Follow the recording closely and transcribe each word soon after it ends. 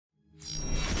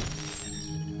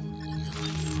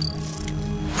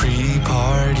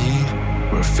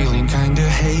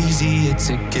hazy, it's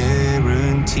a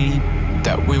guarantee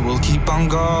that we will keep on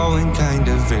going kind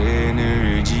of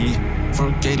energy.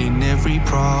 Forgetting every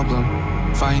problem,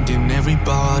 finding every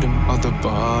bottom of the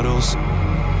bottles.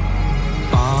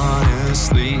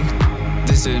 Honestly,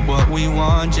 this is what we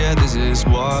want, yeah, this is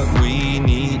what we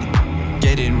need.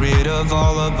 Getting rid of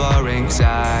all of our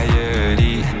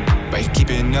anxiety by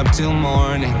keeping up till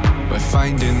morning, by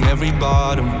finding every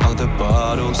bottom of the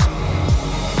bottles.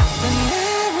 And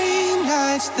every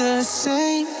night's the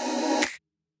same.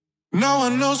 No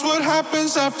one knows what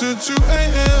happens after 2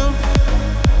 a.m.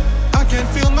 I can't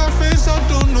feel my face, I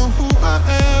don't know who I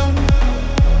am.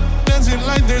 Dancing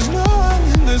like there's no one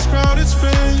in this crowded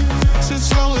space. It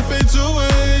slowly fades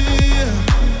away.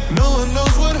 No one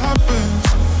knows what happens.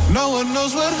 No one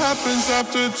knows what happens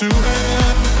after 2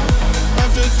 a.m.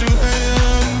 After 2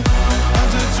 a.m.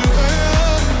 After 2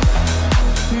 a.m.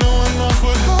 No one knows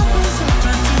what happens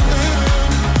after 2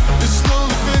 a.m. It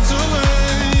slowly fades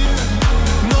away.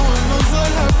 No one knows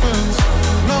what happens.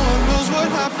 No one knows what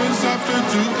happens after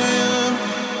 2 a.m.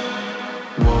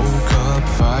 Woke up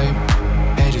 5,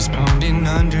 head is pounding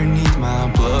underneath my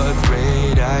blood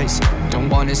red eyes. Don't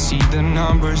wanna see the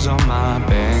numbers on my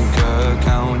bank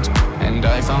account. And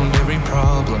I found every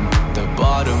problem, the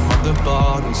bottom of the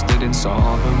bottles didn't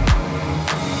solve them.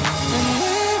 And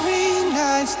every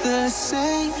night's the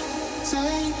same.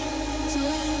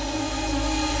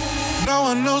 No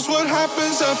one knows what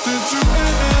happens after 2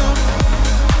 a.m.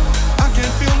 I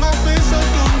can't feel my face, I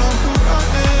don't know who I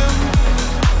am.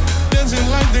 Dancing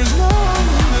like there's no one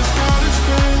in this crowded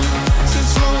space. It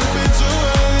slowly fades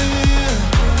away.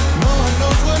 No one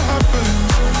knows what happens.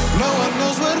 No one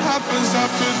knows what happens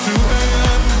after 2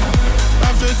 a.m.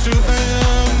 After 2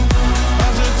 a.m.